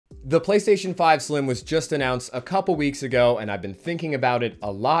The PlayStation 5 Slim was just announced a couple weeks ago, and I've been thinking about it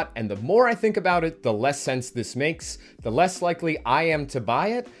a lot, and the more I think about it, the less sense this makes, the less likely I am to buy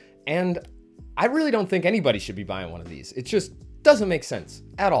it, and I really don't think anybody should be buying one of these. It just doesn't make sense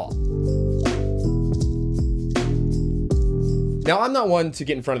at all. Now, I'm not one to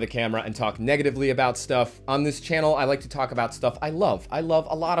get in front of the camera and talk negatively about stuff. On this channel, I like to talk about stuff I love. I love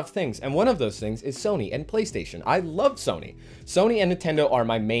a lot of things, and one of those things is Sony and PlayStation. I love Sony. Sony and Nintendo are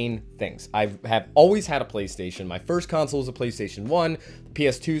my main things. I have always had a PlayStation. My first console was a PlayStation 1. The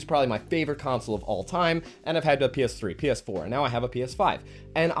PS2 is probably my favorite console of all time, and I've had a PS3, PS4, and now I have a PS5.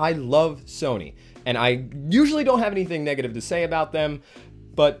 And I love Sony. And I usually don't have anything negative to say about them,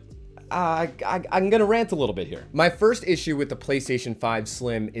 but I'm gonna rant a little bit here. My first issue with the PlayStation 5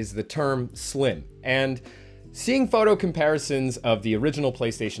 Slim is the term slim, and seeing photo comparisons of the original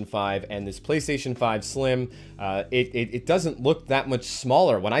PlayStation 5 and this PlayStation 5 Slim, it doesn't look that much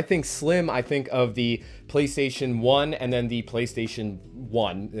smaller. When I think slim, I think of the PlayStation 1 and then the PlayStation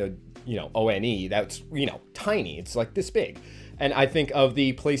 1, ONE, that's, tiny. It's like this big. And I think of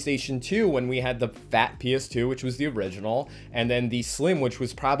the PlayStation 2 when we had the fat PS2, which was the original, and then the Slim, which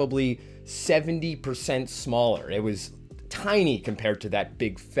was probably 70% smaller. It was tiny compared to that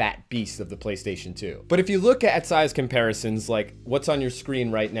big fat beast of the PlayStation 2. But if you look at size comparisons, like what's on your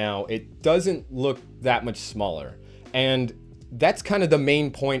screen right now, it doesn't look that much smaller. And that's kind of the main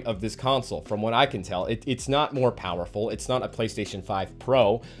point of this console, from what I can tell. It's not more powerful. It's not a PlayStation 5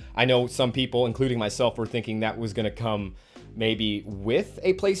 Pro. I know some people, including myself, were thinking that was going to come maybe with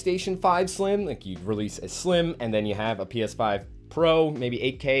a PlayStation 5 Slim, like you release a Slim and then you have a PS5 Pro, maybe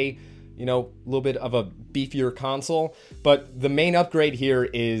 8K, a little bit of a beefier console. But the main upgrade here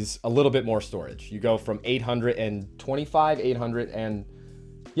is a little bit more storage. You go from 825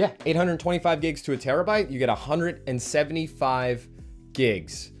 gigs to a terabyte. You get 175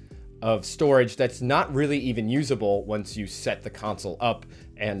 gigs of storage that's not really even usable once you set the console up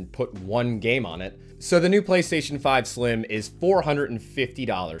and put one game on it. So the new PlayStation 5 Slim is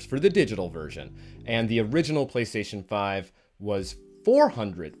 $450 for the digital version, and the original PlayStation 5 was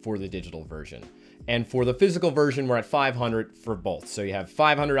 $400 for the digital version. And for the physical version, we're at $500 for both. So you have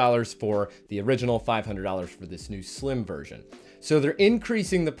 $500 for the original, $500 for this new Slim version. So they're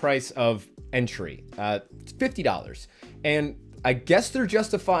increasing the price of entry, $50. And I guess they're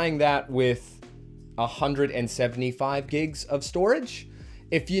justifying that with 175 gigs of storage.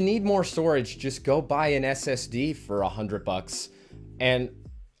 If you need more storage, just go buy an SSD for $100 and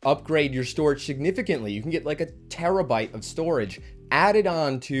upgrade your storage significantly. You can get like a terabyte of storage added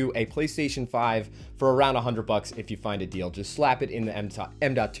on to a PlayStation 5 for around $100 if you find a deal. Just slap it in the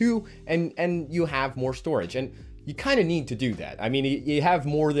M.2 and you have more storage. And you kind of need to do that. I mean, you have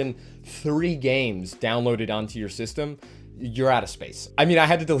more than 3 games downloaded onto your system, you're out of space. I mean, I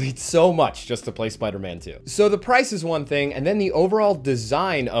had to delete so much just to play Spider-Man 2. So the price is one thing, and then the overall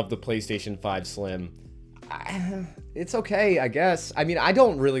design of the PlayStation 5 Slim, it's okay, I guess. I mean, I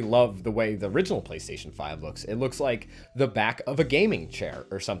don't really love the way the original PlayStation 5 looks. It looks like the back of a gaming chair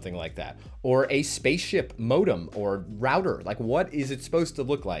or something like that, or a spaceship modem or router. Like, what is it supposed to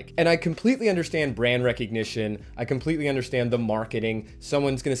look like? And I completely understand brand recognition. I completely understand the marketing.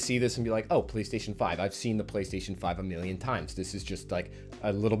 Someone's gonna see this and be like, oh, PlayStation 5. I've seen the PlayStation 5 a million times. This is just like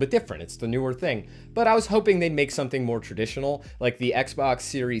a little bit different. It's the newer thing. But I was hoping they'd make something more traditional, like the Xbox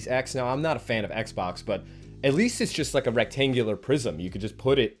Series X. Now, I'm not a fan of Xbox, but at least it's just like a rectangular prism. You could just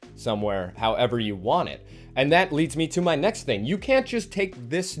put it somewhere however you want it. And that leads me to my next thing. You can't just take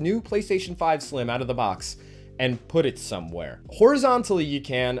this new PlayStation 5 Slim out of the box and put it somewhere. Horizontally you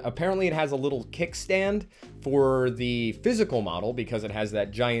can. Apparently it has a little kickstand for the physical model because it has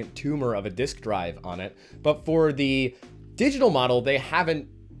that giant tumor of a disk drive on it. But for the digital model, they haven't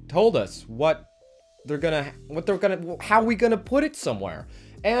told us how are we gonna put it somewhere.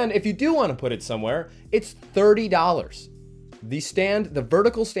 And if you do want to put it somewhere, it's $30. The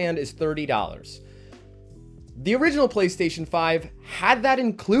vertical stand is $30. The original PlayStation 5 had that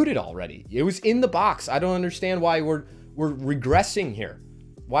included already. It was in the box. I don't understand why we're regressing here.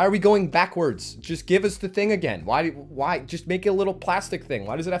 Why are we going backwards? Just give us the thing again. Why just make it a little plastic thing?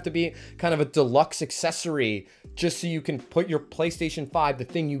 Why does it have to be kind of a deluxe accessory just so you can put your PlayStation 5, the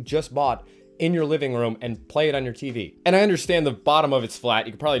thing you just bought, in your living room and play it on your TV? And I understand the bottom of it's flat.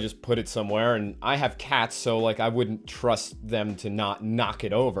 You could probably just put it somewhere, and I have cats, so like I wouldn't trust them to not knock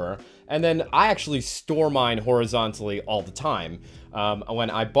it over. And then I actually store mine horizontally all the time. When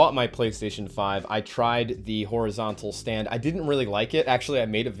I bought my PlayStation 5, I tried the horizontal stand. I didn't really like it. Actually, I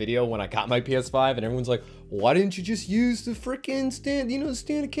made a video when I got my PS5 and everyone's like, why didn't you just use the freaking stand, the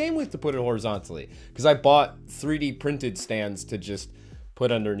stand it came with, to put it horizontally? Because I bought 3D printed stands to just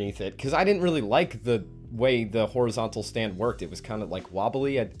put underneath it because I didn't really like the way the horizontal stand worked. It was kind of like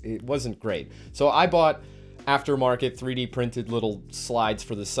wobbly. It wasn't great. So I bought aftermarket 3D printed little slides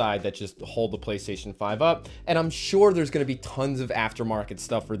for the side that just hold the PlayStation 5 up. And I'm sure there's going to be tons of aftermarket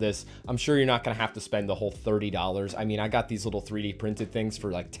stuff for this. I'm sure you're not going to have to spend the whole $30. I mean, I got these little 3D printed things for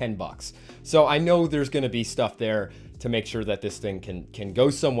like 10 bucks. So I know there's going to be stuff there to make sure that this thing can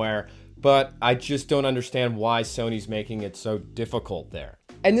go somewhere, but I just don't understand why Sony's making it so difficult there.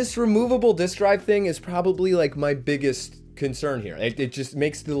 And this removable disk drive thing is probably like my biggest concern here. It just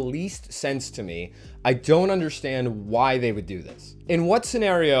makes the least sense to me. I don't understand why they would do this. In what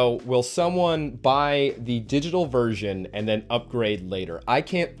scenario will someone buy the digital version and then upgrade later? I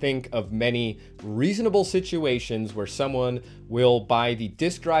can't think of many reasonable situations where someone will buy the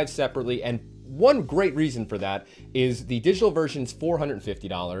disk drive separately, and one great reason for that is the digital version is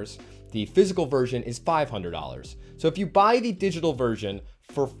 $450. The physical version is $500. So if you buy the digital version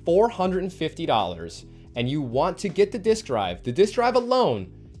for $450 and you want to get the disk drive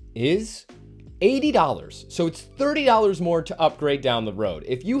alone is $80. So it's $30 more to upgrade down the road.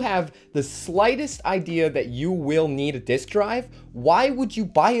 If you have the slightest idea that you will need a disk drive, why would you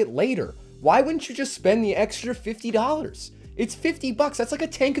buy it later? Why wouldn't you just spend the extra $50? It's 50 bucks. That's like a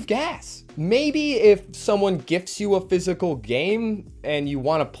tank of gas. Maybe if someone gifts you a physical game and you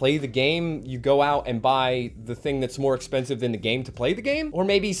want to play the game, you go out and buy the thing that's more expensive than the game to play the game. Or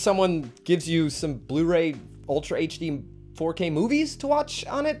maybe someone gives you some Blu-ray Ultra HD 4K movies to watch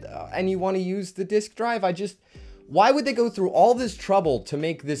on it and you want to use the disk drive. Why would they go through all this trouble to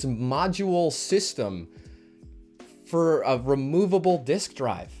make this module system for a removable disk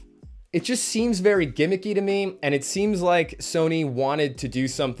drive? It just seems very gimmicky to me, and it seems like Sony wanted to do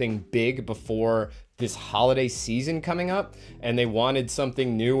something big before this holiday season coming up, and they wanted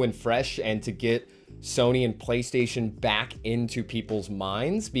something new and fresh and to get Sony and PlayStation back into people's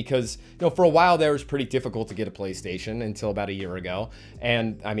minds, because, you know, for a while there it was pretty difficult to get a PlayStation until about a year ago.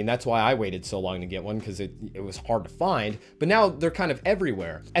 And I mean, that's why I waited so long to get one, because it was hard to find, but now they're kind of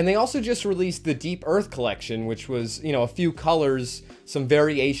everywhere. And they also just released the Deep Earth collection, which was, you know, a few colors, some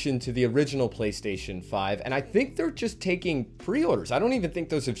variation to the original PlayStation 5. And I think they're just taking pre-orders. I don't even think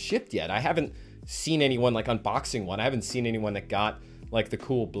those have shipped yet. I haven't seen anyone like unboxing one. I haven't seen anyone that got like the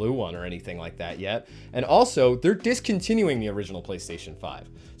cool blue one or anything like that yet. And also they're discontinuing the original PlayStation 5.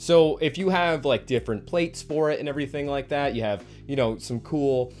 So if you have like different plates for it and everything like that, you have, you know, some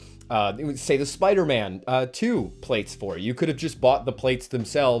cool, say the Spider-Man 2 plates for it. You could have just bought the plates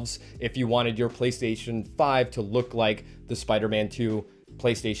themselves if you wanted your PlayStation 5 to look like the Spider-Man 2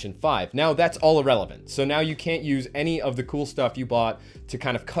 PlayStation 5. Now that's all irrelevant. So now you can't use any of the cool stuff you bought to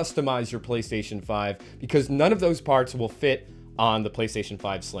kind of customize your PlayStation 5 because none of those parts will fit on the PlayStation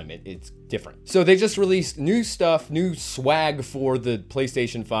 5 Slim. It's different. So they just released new stuff, new swag for the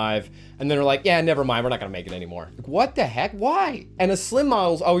PlayStation 5, and then they're like, yeah, never mind, we're not gonna make it anymore. Like, what the heck? Why? And a Slim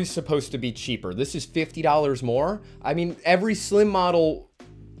model is always supposed to be cheaper. This is $50 more. I mean, every Slim model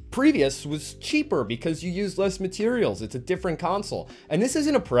previous was cheaper because you use less materials. It's a different console. And this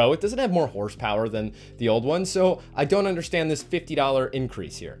isn't a Pro. It doesn't have more horsepower than the old one. So I don't understand this $50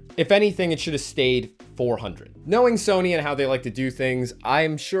 increase here. If anything, it should have stayed $400. Knowing Sony and how they like to do things,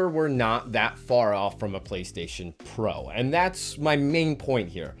 I'm sure we're not that far off from a PlayStation Pro. And that's my main point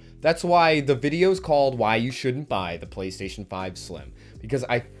here. That's why the video is called Why You Shouldn't Buy the PlayStation 5 Slim. Because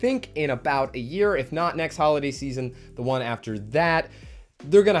I think in about a year, if not next holiday season, the one after that,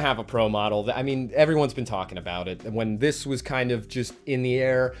 they're gonna have a Pro model. I mean, everyone's been talking about it. When this was kind of just in the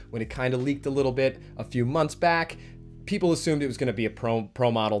air, when it kind of leaked a little bit a few months back, people assumed it was gonna be a Pro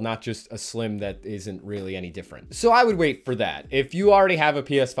model, not just a Slim that isn't really any different. So I would wait for that. If you already have a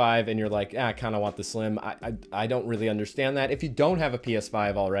PS5 and you're like, I kind of want the Slim, I don't really understand that. If you don't have a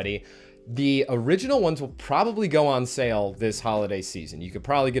PS5 already, the original ones will probably go on sale this holiday season. You could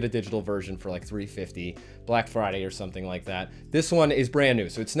probably get a digital version for like $350, Black Friday or something like that. This one is brand new,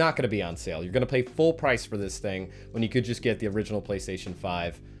 so it's not going to be on sale. You're going to pay full price for this thing when you could just get the original PlayStation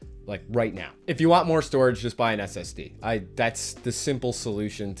 5 like right now. If you want more storage, just buy an SSD. That's the simple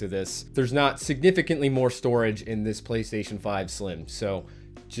solution to this. There's not significantly more storage in this PlayStation 5 Slim, so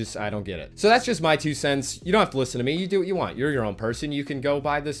I don't get it. So that's just my 2 cents. You don't have to listen to me. You do what you want. You're your own person. You can go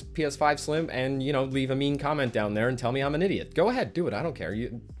buy this PS5 Slim and, you know, leave a mean comment down there and tell me I'm an idiot. Go ahead, do it. I don't care.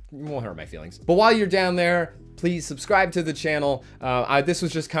 You won't hurt my feelings. But while you're down there, please subscribe to the channel. This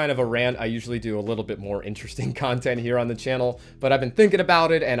was just kind of a rant. I usually do a little bit more interesting content here on the channel, but I've been thinking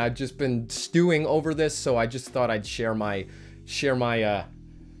about it and I've just been stewing over this. So I just thought I'd share my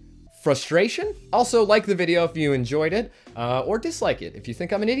frustration. Also, like the video if you enjoyed it, or dislike it. If you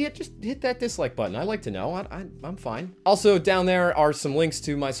think I'm an idiot, just hit that dislike button. I like to know. I'm fine. Also, down there are some links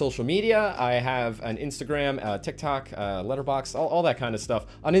to my social media. I have an Instagram, TikTok, Letterboxd, all that kind of stuff.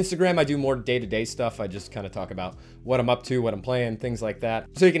 On Instagram, I do more day-to-day stuff. I just kind of talk about what I'm up to, what I'm playing, things like that.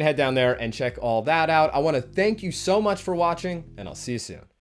 So you can head down there and check all that out. I want to thank you so much for watching, and I'll see you soon.